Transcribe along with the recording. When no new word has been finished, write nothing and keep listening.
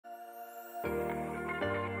Hi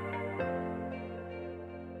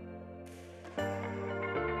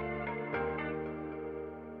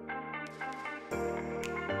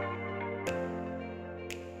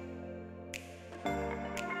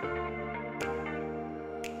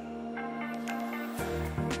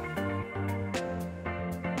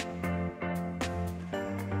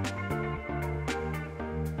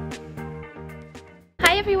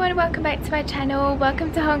everyone, welcome back to my channel.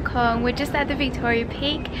 Welcome to Hong Kong. We're just at the Victoria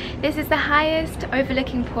Peak. This is the highest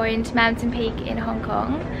overlooking point, mountain peak in Hong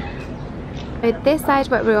Kong. This side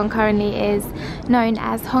where we're on currently is known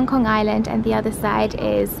as Hong Kong Island, and the other side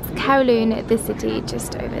is Kowloon, the city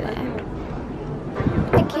just over there.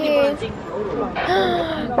 Thank you.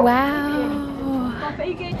 Wow.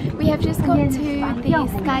 We have just got to the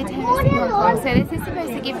Sky Terrace in Hong Kong, so this is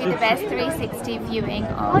supposed to give you the best 360 viewing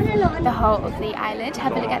of the whole of the island.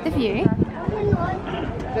 Have a look at the view.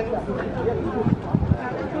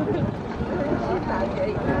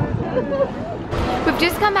 We've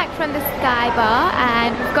just come back from the Sky Bar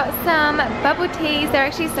and we've got some bubble teas. They're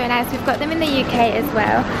actually so nice. We've got them in the UK as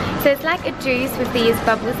well. So it's like a juice with these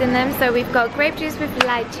bubbles in them. So we've got grape juice with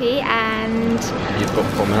lychee and you've got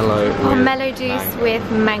pomelo juice with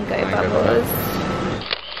mango bubbles.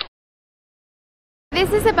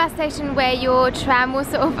 This is a bus station where your tram will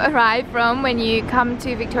sort of arrive from when you come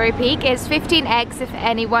to Victoria Peak. It's 15X if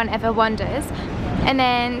anyone ever wonders. And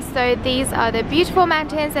then, so these are the beautiful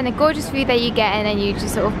mountains and the gorgeous view that you get, and then you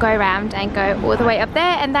just sort of go around and go all the way up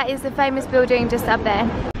there, and that is the famous building just up there.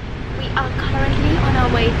 We are currently on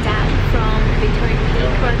our way down from Victoria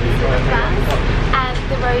Peak on this little bus, and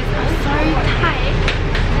the roads are so tight,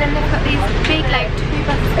 and then they've got these big like two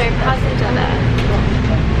buses going past each other.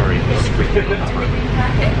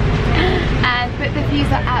 But the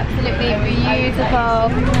views are absolutely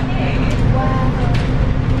beautiful. Wow.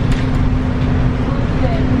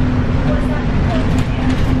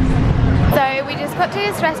 So we just got to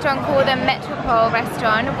this restaurant called the Metropole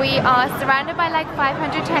restaurant. We are surrounded by like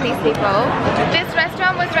 500 Chinese people. This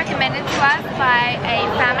restaurant was recommended to us by a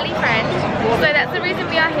family friend, so that's the reason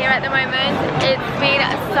we are here at the moment. It's been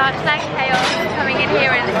such like chaos coming in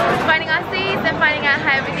here and finding our seats and finding out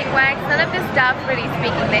how everything works. None of the staff really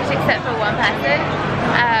speak English except for one person.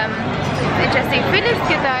 It's interesting. Food looks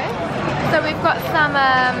good though. So we've got some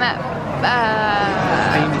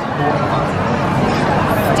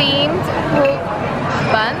steamed pork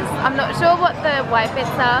buns. I'm not sure what the white bits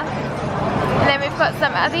are. And then we've got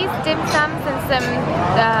some, are these dim sums and some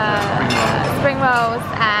spring rolls,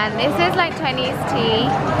 and this is like Chinese tea,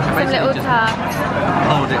 some little tarts.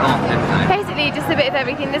 Hold it on, basically just a bit of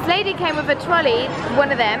everything. This lady came with a trolley,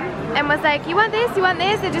 one of them, and was like, you want this, you want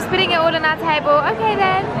this, and just putting it all on our table. Okay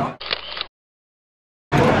then.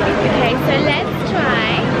 Okay, so let's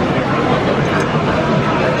try.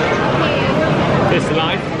 This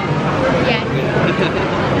live? Yeah.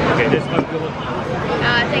 Okay, this one.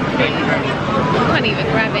 Thank you. I can't even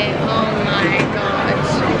grab it. Oh my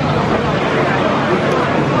gosh.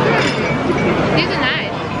 These are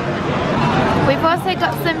nice. We've also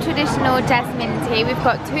got some traditional jasmine tea. We've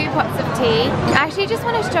got 2 pots of tea. I actually just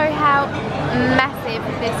want to show how massive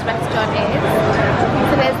this restaurant is.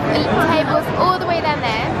 So there's tables all the way down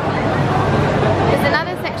there. There's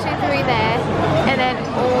another section through there, and then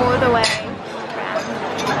all the way.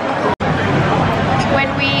 When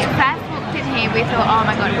we first walked in here, we thought, oh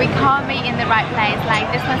my god, we can't be in the right place. Like,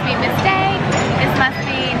 this must be a mistake. This must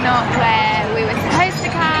be not where we were supposed to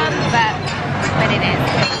come, but it is.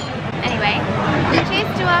 Anyway, cheers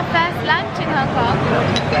to our first lunch in Hong Kong.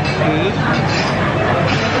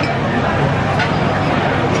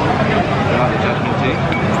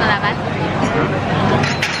 It's not that bad.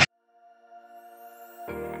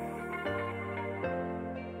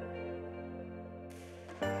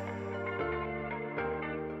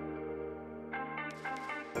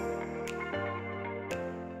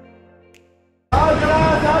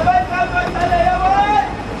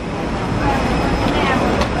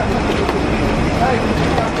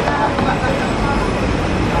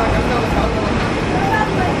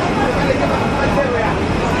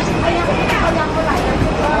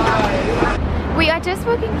 We are just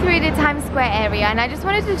walking through the Times Square area, and I just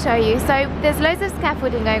wanted to show you. So there's loads of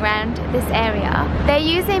scaffolding going around this area. They're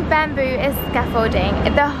using bamboo as scaffolding.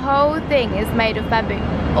 The whole thing is made of bamboo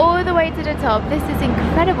all the way to the top. This is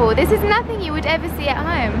incredible. This is nothing you would ever see at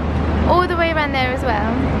home. All the way around there as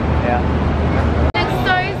well. Yeah. It's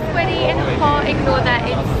so sweaty and hot ignore that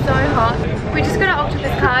it's so hot. We just got our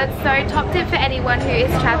octopus cards, so top tip for anyone who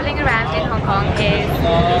is traveling around in Hong Kong is,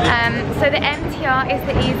 so the MTR is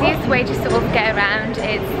the easiest way to sort of get around.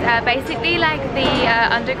 It's basically like the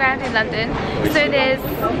underground in London. So it's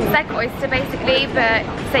like Oyster basically, but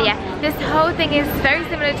so yeah, this whole thing is very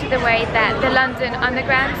similar to the way that the London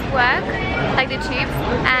undergrounds work, like the tubes,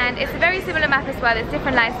 and it's a very similar map as well. There's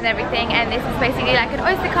different lines and everything, and this is basically like an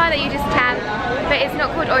Oyster card that you just tap, but it's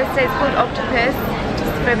not called Oyster, it's called Octopus,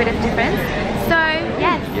 just for a bit of difference. So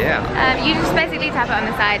yes, you just basically tap it on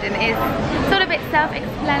the side and it's sort of a bit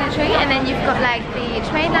self-explanatory, and then you've got like the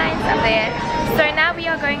train lines up there. So now we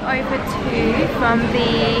are going over to from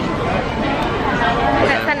the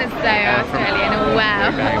that sounded so Australian. Wow,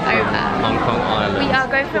 over Hong Kong Island. We are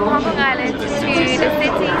going from Hong Kong Island to the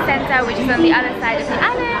city centre, which is on the other side of the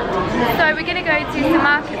island. So we're going to go to some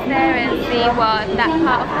markets there and see what that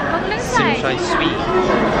part of Hong Kong looks like.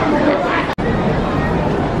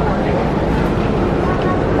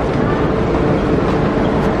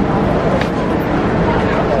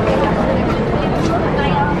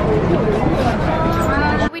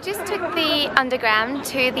 Underground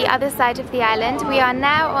to the other side of the island. We are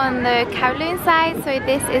now on the Kowloon side, so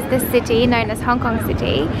this is the city known as Hong Kong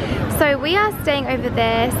City. So we are staying over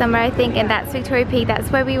there somewhere, I think, and that's Victoria Peak.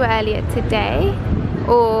 That's where we were earlier today,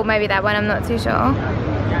 or maybe that one, I'm not too sure.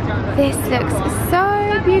 This looks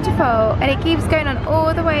so beautiful, and it keeps going on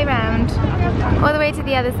all the way around, all the way to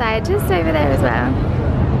the other side, just over there as well.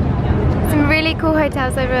 Some really cool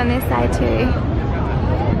hotels over on this side too.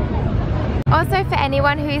 Also, for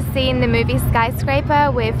anyone who's seen the movie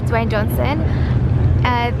Skyscraper with Dwayne Johnson,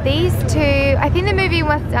 these two, I think the movie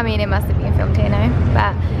must, I mean it must have been filmed here, no?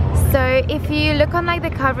 But, so if you look on like the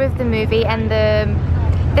cover of the movie and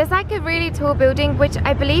there's like a really tall building which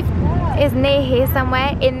I believe is near here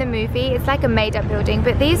somewhere in the movie. It's like a made up building,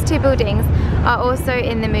 but these two buildings are also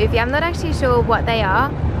in the movie. I'm not actually sure what they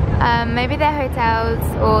are. Maybe they're hotels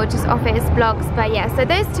or just office blocks, but yeah, so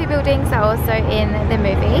those two buildings are also in the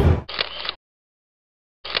movie.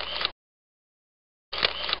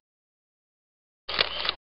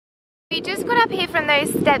 We just got up here from those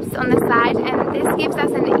steps on the side, and this gives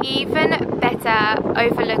us an even better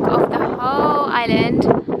overlook of the whole island.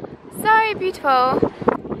 So beautiful.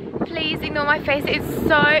 Please ignore my face.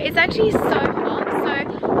 It's actually so hot.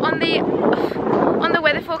 So on the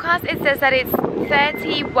weather forecast it says that it's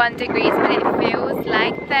 31 degrees, but it feels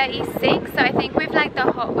like 36. So I think with like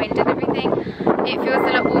the hot wind and everything, it feels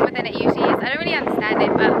a lot warmer than it usually is. I don't really understand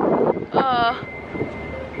it, but oh.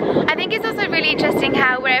 I think it's also really interesting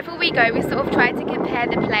how wherever we go we sort of try to compare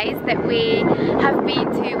the place that we have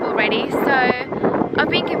been to already. So I've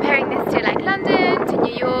been comparing this to like London, to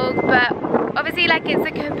New York, but obviously like it's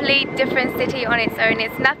a complete different city on its own.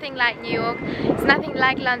 It's nothing like New York, it's nothing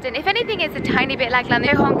like London. If anything, it's a tiny bit like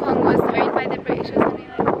London. Hong Kong was owned by the British or something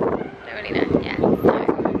like that. Don't really know, yeah.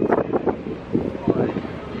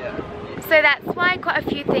 So that's why quite a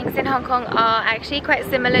few things in Hong Kong are actually quite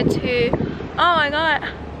similar to, oh my god,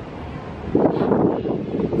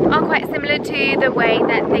 are quite similar to the way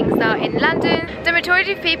that things are in London. The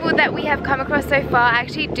majority of people that we have come across so far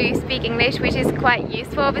actually do speak English, which is quite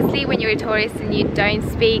useful obviously when you're a tourist and you don't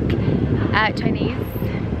speak Chinese.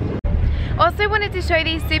 Also wanted to show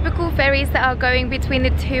these super cool ferries that are going between the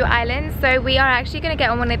two islands. So we are actually going to get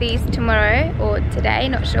on one of these tomorrow or today,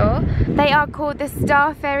 not sure. They are called the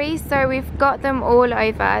Star Ferries, so we've got them all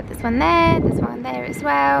over. This one there as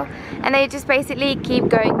well. And they just basically keep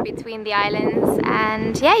going between the islands,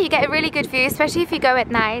 and yeah, you get a really good view, especially if you go at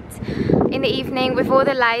night in the evening with all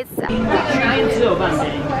the lights.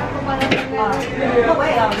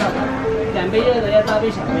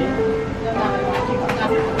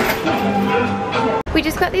 We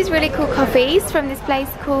just got these really cool coffees from this place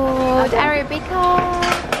called Arabica.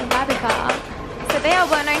 So they are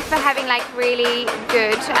well known for having like really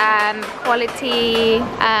good quality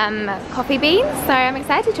coffee beans. So I'm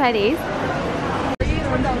excited to try these.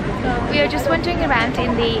 We are just wandering around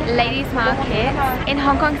in the ladies market in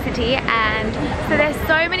Hong Kong City, and so there's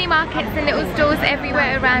so many markets and little stores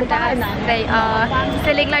everywhere around us. They are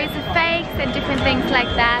selling loads of fakes and different things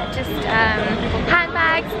like that, just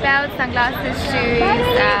handbags, belts, sunglasses,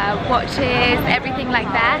 shoes, watches, everything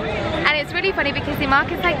like that. And it's really funny because in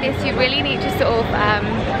markets like this you really need to sort of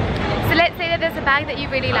so let's say that there's a bag that you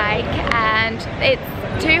really like and it's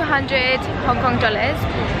 200 Hong Kong dollars.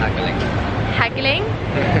 Haggling.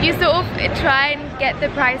 You sort of try and get the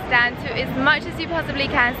price down to as much as you possibly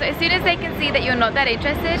can. So as soon as they can see that you're not that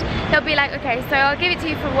interested, they'll be like, okay, so I'll give it to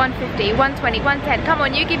you for 150, 120, 110. Come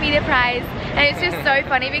on, you give me the price. And it's just so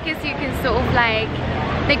funny because you can sort of like,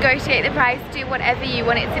 negotiate the price to whatever you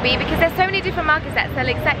want it to be, because there's so many different markets that sell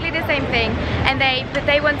exactly the same thing, and but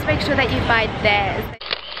they want to make sure that you buy theirs.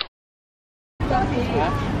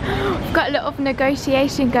 We've got a lot of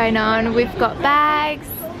negotiation going on. We've got bags,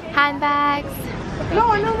 handbags,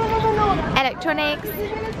 electronics,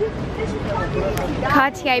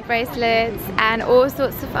 Cartier bracelets, and all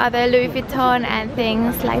sorts of other Louis Vuitton and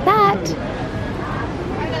things like that.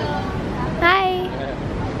 Hi!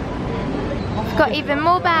 We've got even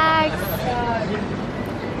more bags.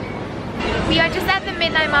 We are just at the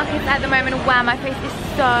midnight markets at the moment. Wow, my face is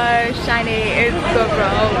so shiny. It's so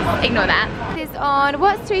gross. Ignore that. This is on,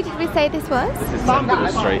 what street did we say this was? This is Temple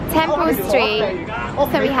Street. Temple Street.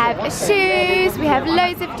 So we have shoes, we have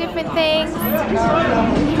loads of different things.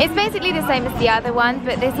 It's basically the same as the other one,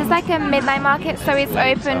 but this is like a midnight market, so it's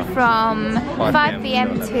open from 5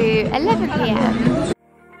 p.m. to 11 p.m.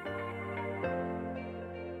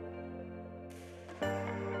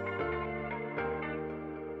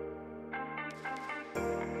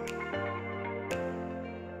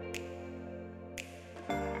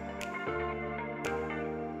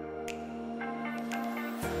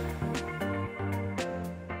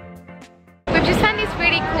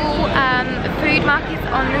 Really cool food markets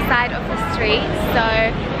on the side of the street. So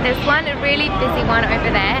there's one really busy one over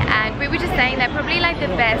there, and we were just saying they're probably like the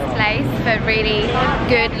best place for really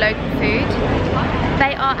good local food.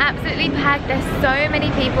 They are absolutely packed. There's so many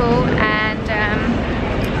people, and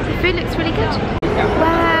the food looks really good.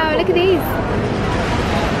 Wow, look at these.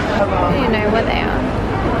 I don't even know what they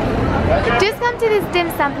are. Just come to this dim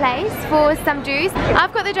sum place for some juice.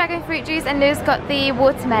 I've got the dragon fruit juice and Lou's got the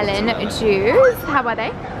watermelon juice. How are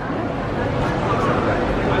they?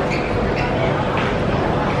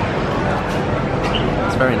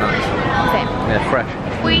 It's very nice. Same. Yeah, fresh.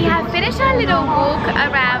 We have finished our little walk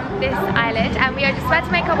around this island, and we are just about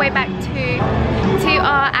to make our way back to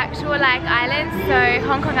our actual like island, so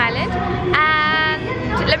Hong Kong Island.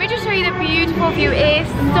 And let me just show you the beautiful view. It is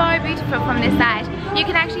so beautiful from this side. You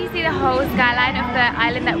can actually see the whole skyline of the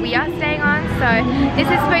island that we are staying on. So this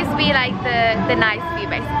is supposed to be like the nice view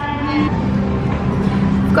basically.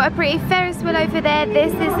 We've got a pretty Ferris wheel over there.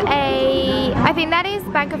 This is I think that is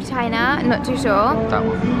Bank of China, not too sure. That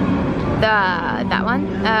one. That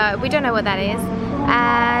one. We don't know what that is.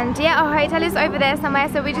 And yeah, our hotel is over there somewhere,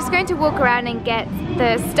 so we're just going to walk around and get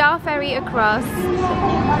the Star Ferry across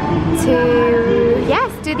to,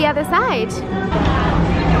 yes, to the other side.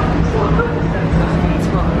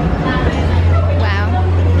 Wow.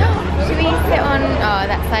 Should we sit on, oh,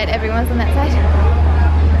 that side? Everyone's on that side.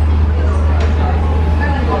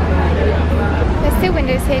 There's still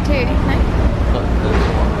windows here too, no?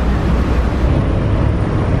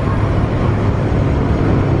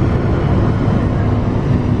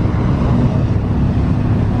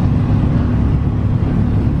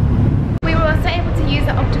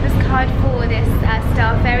 For this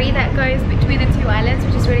Star Ferry that goes between the two islands,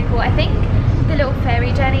 which is really cool. I think the little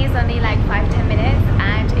ferry journey is only like 5-10 minutes,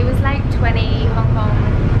 and it was like 20 Hong Kong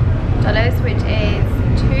dollars, which is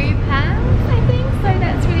 £2, I think, so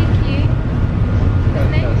that's really cute,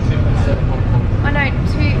 isn't it? Oh no,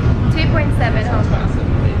 2.7 Hong Kong,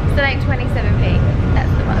 so like 27p, that's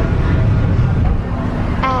the one.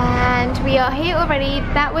 And we are here already.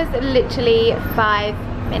 That was literally 5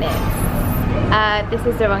 minutes. This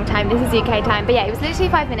is the wrong time, this is UK time, but yeah, it was literally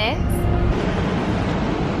 5 minutes.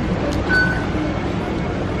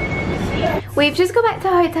 We've just got back to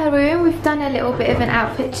our hotel room. We've done a little bit of an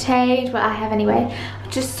outfit change, well I have anyway.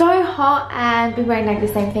 Just so hot and been wearing like the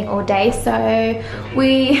same thing all day, so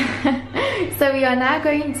we are now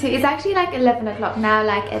going to, it's actually like 11 o'clock now,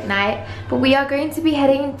 like at night, but we are going to be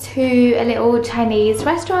heading to a little Chinese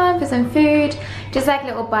restaurant for some food, just like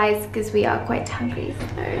little bites because we are quite hungry.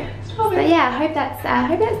 So yeah, I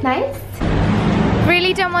hope that's nice.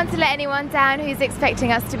 Really don't want to let anyone down who's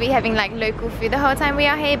expecting us to be having like local food the whole time we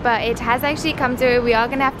are here, but it has actually come to it. We are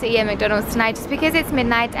gonna have to eat at McDonald's tonight just because it's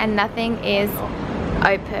midnight and nothing is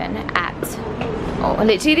open at all.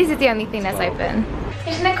 Literally this is the only thing that's open.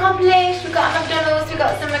 Mission accomplished. We got McDonald's, we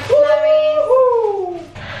got some McFlurries.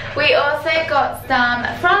 We also got some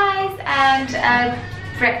fries and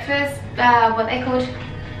breakfast, what they called?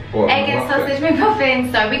 Egg and sausage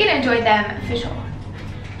McMuffins, so we're gonna enjoy them for sure.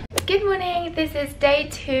 Good morning, this is day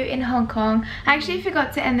 2 in Hong Kong. I actually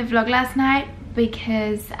forgot to end the vlog last night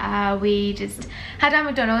because we just had our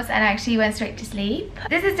McDonald's and actually went straight to sleep.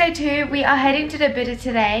 This is day 2, we are heading to the Buddha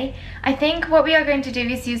today. I think what we are going to do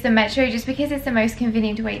is use the metro just because it's the most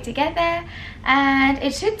convenient way to get there, and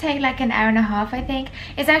it should take like an hour and a half I think.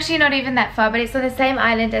 It's actually not even that far, but it's on the same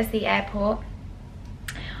island as the airport.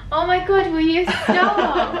 Oh my god, will you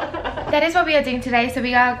stop? That is what we are doing today. So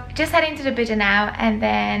we are just heading to the Buddha now, and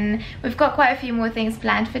then we've got quite a few more things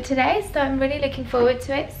planned for today. So I'm really looking forward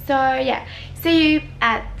to it. So yeah, see you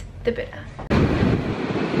at the Buddha.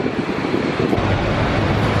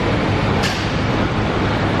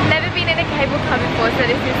 Never been in a cable car before, so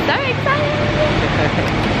this is so exciting.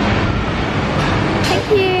 Thank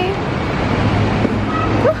you.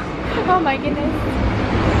 Oh my goodness.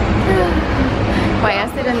 Wait, I'll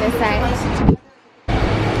sit on this side.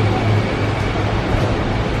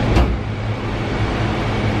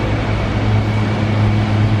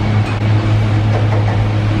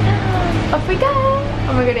 Off we go!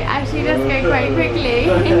 Oh my god, it actually does go quite quickly.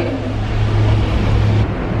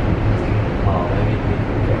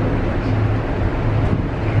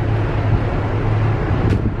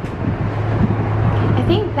 I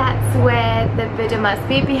think that's where the Buddha must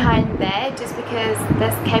be, behind there, just because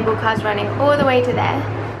this cable car's running all the way to there.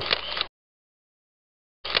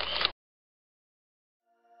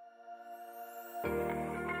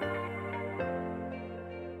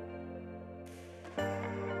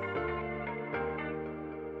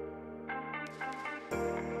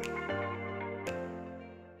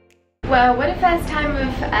 Well, what a first time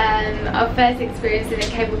of our first experience in a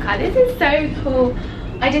cable car. This is so cool.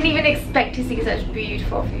 I didn't even expect to see such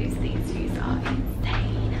beautiful views. These views are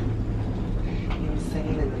insane.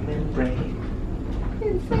 Insane in the membrane.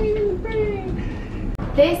 Insane in the brain.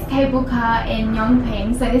 This cable car in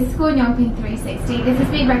Yongping, so this is called Yongping 360. This has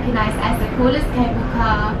been recognised as the coolest cable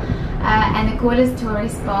car and the coolest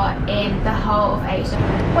tourist spot in the whole of Asia.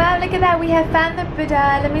 Wow, look at that, we have found the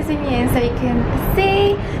Buddha. Let me zoom you in so you can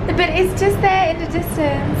see. The Buddha is just there in the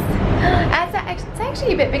distance. It's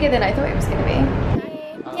actually a bit bigger than I thought it was going to be.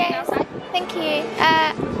 Yes, thank you.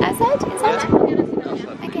 Outside? Inside?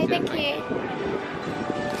 Okay, thank you.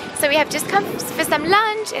 So we have just come for some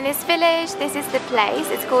lunch in this village. This is the place.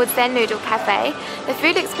 It's called Zen Noodle Cafe. The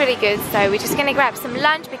food looks pretty good, so we're just going to grab some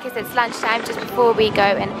lunch because it's lunchtime just before we go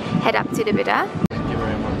and head up to the Buddha. Thank you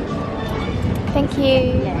very much. Thank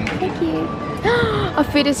you. Thank you. Our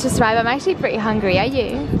food has just arrived. I'm actually pretty hungry. Are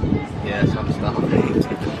you? Yes, I'm starving.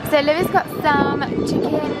 So Livy's got some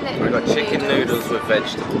chicken. I've got chicken noodles with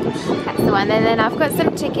vegetables. That's the one. And then I've got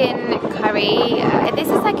some chicken curry. This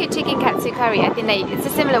is like a chicken katsu curry. I think it's a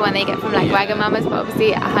similar one they get from like Wagamama's, but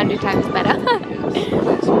obviously 100 times better.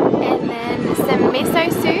 And then some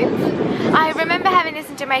miso soup. I remember having this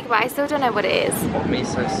in Jamaica, but I still don't know what it is. What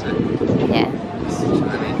miso soup? Yeah. It's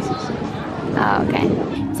Chinese. Oh, okay.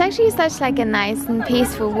 It's actually such like a nice and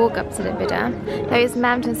peaceful walk up to the Buddha. Those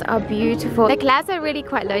mountains are beautiful. The clouds are really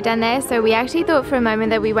quite low down there, so we actually thought for a moment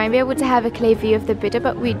that we won't be able to have a clear view of the Buddha,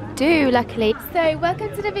 but we do, luckily. So welcome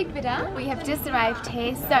to the big Buddha. We have just arrived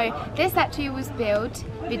here. So this statue was built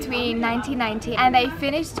between 1990 and they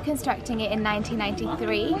finished constructing it in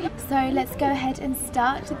 1993. So let's go ahead and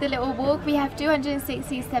start the little walk. We have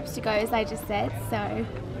 260 steps to go, as I just said, so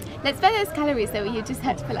let's burn those calories that we just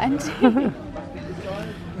had for lunch.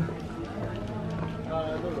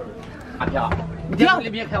 And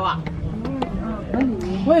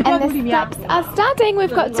the steps are starting.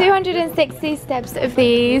 We've got 260 steps of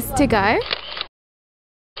these to go.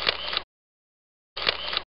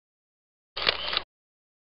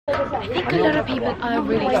 I think a lot of people are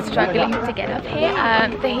really struggling to get up here.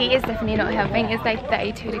 The heat is definitely not helping. It's like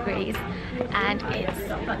 32 degrees and it's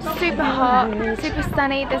super hot, super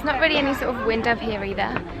sunny. There's not really any sort of wind up here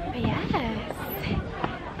either. But yes,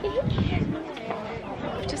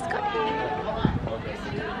 we've just got here.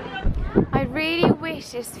 I really wish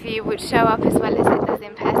this view would show up as well as it does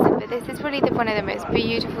in person, but this is probably one of the most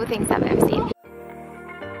beautiful things I've ever seen.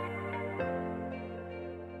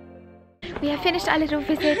 We have finished our little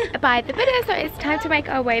visit by the Buddha, so it's time to make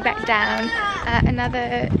our way back down,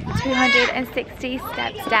 another 260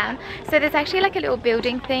 steps down. So there's actually like a little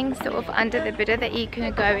building thing sort of under the Buddha that you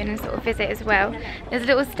can go in and sort of visit as well. There's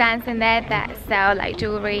little stands in there that sell like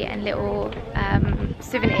jewellery and little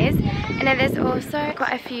souvenirs, and then there's also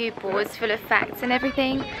quite a few boards full of facts and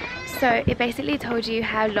everything. So it basically told you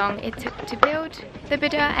how long it took to build the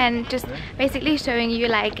Buddha and just basically showing you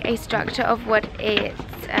like a structure of what it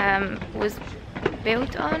was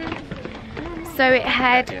built on. So it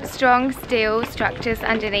had strong steel structures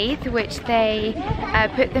underneath which they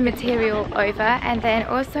put the material over, and then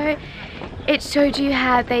also it showed you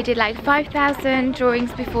how they did like 5,000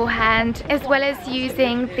 drawings beforehand, as well as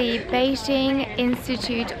using the Beijing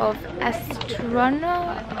Institute of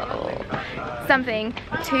Astronomy something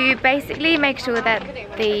to basically make sure that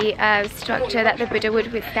the structure, that the Buddha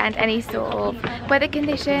would withstand any sort of weather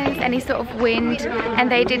conditions, any sort of wind, and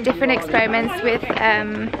they did different experiments with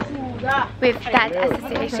with that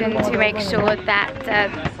association to make sure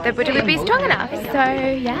that the Buddha would be strong enough. So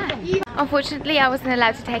yeah. Unfortunately, I wasn't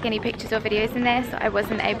allowed to take any pictures or videos in there, so I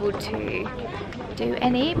wasn't able to do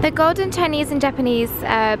any. The golden Chinese and Japanese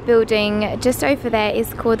building just over there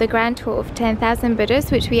is called the Grand Tour of 10,000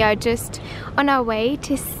 Buddhas, which we are just on our way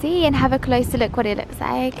to see and have a closer look what it looks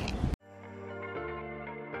like.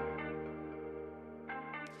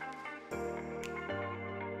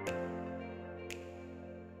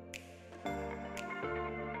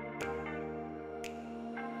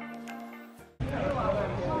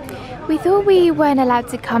 We thought we weren't allowed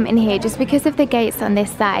to come in here just because of the gates on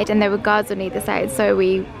this side, and there were guards on either side, so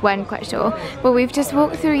we weren't quite sure. But we've just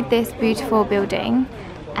walked through this beautiful building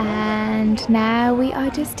and now we are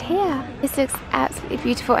just here. This looks absolutely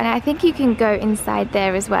beautiful, and I think you can go inside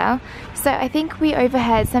there as well. So I think we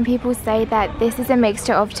overheard some people say that this is a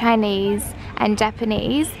mixture of Chinese and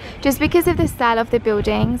Japanese just because of the style of the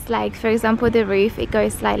buildings. Like for example, the roof, it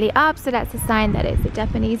goes slightly up, so that's a sign that it's a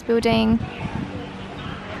Japanese building.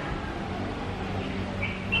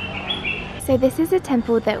 So this is a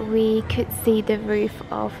temple that we could see the roof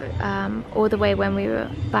of all the way when we were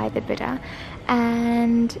by the Buddha,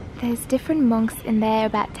 and there's different monks in there,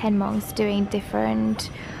 about 10 monks doing different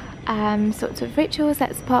sorts of rituals.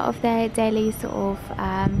 That's part of their daily sort of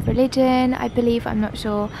religion, I believe. I'm not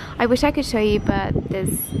sure. I wish I could show you, but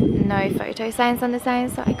there's no photo signs on the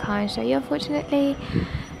signs, so I can't show you unfortunately.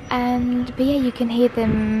 But yeah, you can hear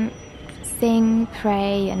them sing,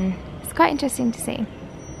 pray, and it's quite interesting to see.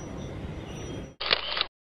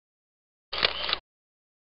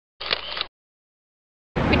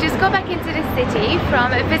 Got back into the city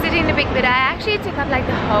from visiting the Big Buddha. I actually took up like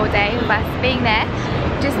the whole day of us being there,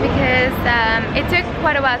 just because it took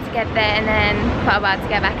quite a while to get there and then quite a while to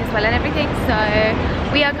get back as well and everything. So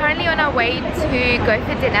we are currently on our way to go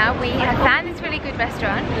for dinner. We have found this really good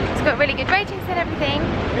restaurant. It's got really good ratings and everything,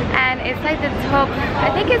 and it's like the top,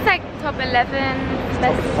 I think it's like top 11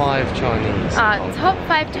 best, top 5 Chinese. Top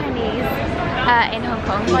 5 Chinese in Hong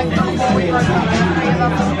Kong.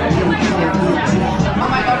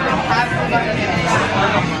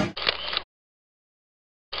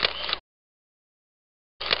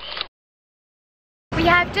 We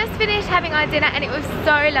have just finished having our dinner and it was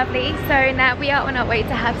so lovely. So now we are on our way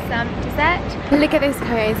to have some dessert. Look at those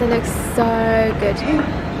curries, it looks so good.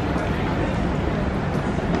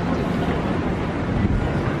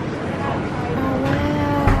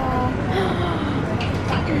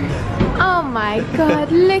 Oh my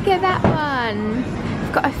god, look at that one.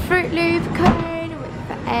 We've got a Fruit Loop cone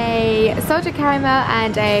with a salted caramel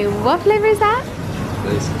and a what flavour is that?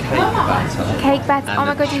 There's cake batter. Cake batter. Oh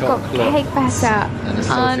my god, you've got cake batter. And a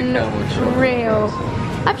salted caramel Unreal.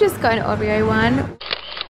 I've just got an Oreo one.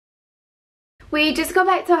 We just got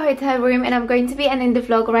back to our hotel room and I'm going to be ending the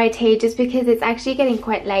vlog right here just because it's actually getting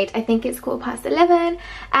quite late. I think it's 11:15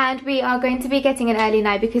 and we are going to be getting an early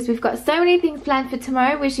night because we've got so many things planned for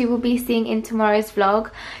tomorrow, which you will be seeing in tomorrow's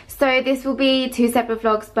vlog. So this will be 2 separate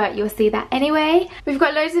vlogs, but you'll see that anyway. We've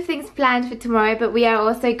got loads of things planned for tomorrow, but we are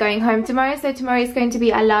also going home tomorrow. So tomorrow is going to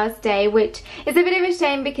be our last day, which is a bit of a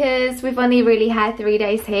shame because we've only really had 3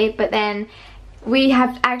 days here, but then we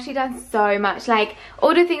have actually done so much. Like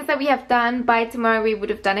all the things that we have done, by tomorrow we would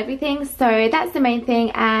have done everything, so that's the main thing,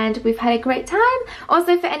 and we've had a great time.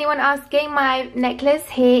 Also, for anyone asking, my necklace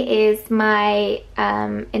here is my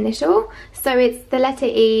initial, so it's the letter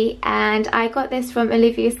E, and I got this from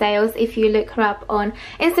Olivia Sales. If you look her up on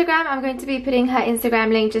Instagram, I'm going to be putting her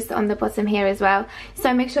Instagram link just on the bottom here as well,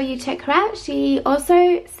 so make sure you check her out. She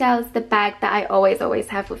also sells the bag that I always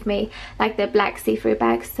have with me, like the black see-through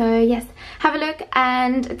bag. So yes, have a look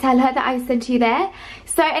and tell her that I sent you there.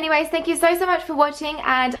 So anyways, thank you so much for watching,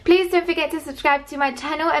 and please don't forget to subscribe to my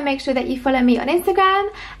channel and make sure that you follow me on Instagram,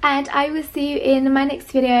 and I will see you in my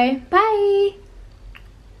next video. Bye.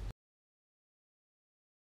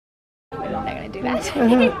 I'm not gonna do that.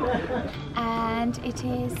 And it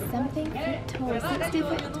is something foot tall, 60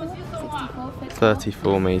 foot tall, 64 foot tall.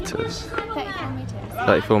 34 metres. 34 meters.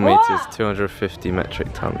 34 metres, 250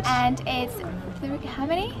 metric tons. And it's, how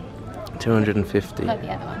many? 250. Not the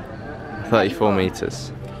other one. 34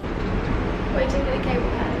 metres. Wait till the cable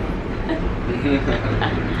car.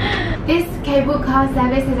 This cable car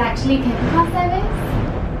service is actually cable car service.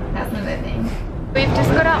 That's not a thing. We've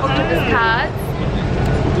just got our octopus cards.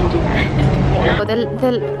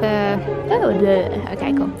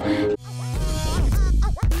 Okay, cool.